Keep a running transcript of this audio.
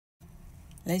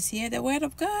Let's hear the word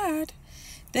of God.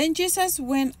 Then Jesus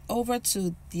went over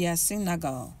to their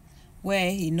synagogue,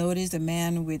 where he noticed a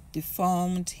man with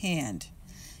deformed hand.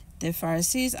 The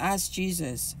Pharisees asked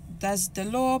Jesus, "Does the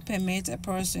law permit a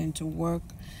person to work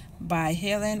by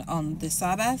healing on the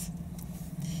Sabbath?"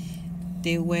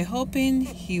 They were hoping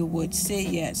he would say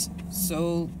yes,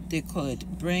 so they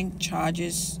could bring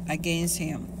charges against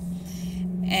him.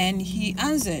 And he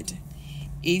answered,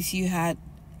 "If you had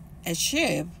a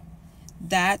sheep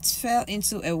that fell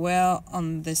into a well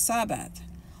on the Sabbath,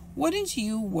 wouldn't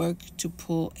you work to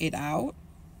pull it out?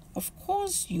 Of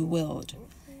course you would.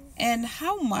 And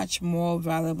how much more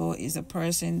valuable is a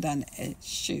person than a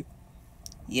sheep?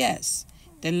 Yes,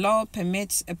 the law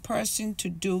permits a person to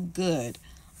do good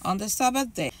on the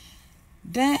Sabbath day."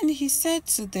 Then he said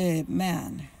to the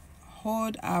man,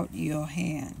 "Hold out your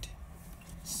hand."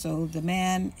 So the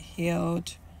man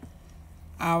held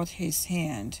out his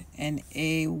hand, and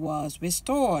it was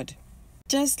restored,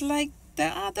 just like the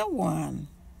other one.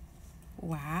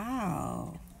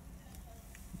 Wow,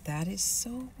 that is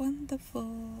so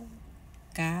wonderful.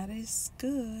 God is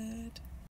good.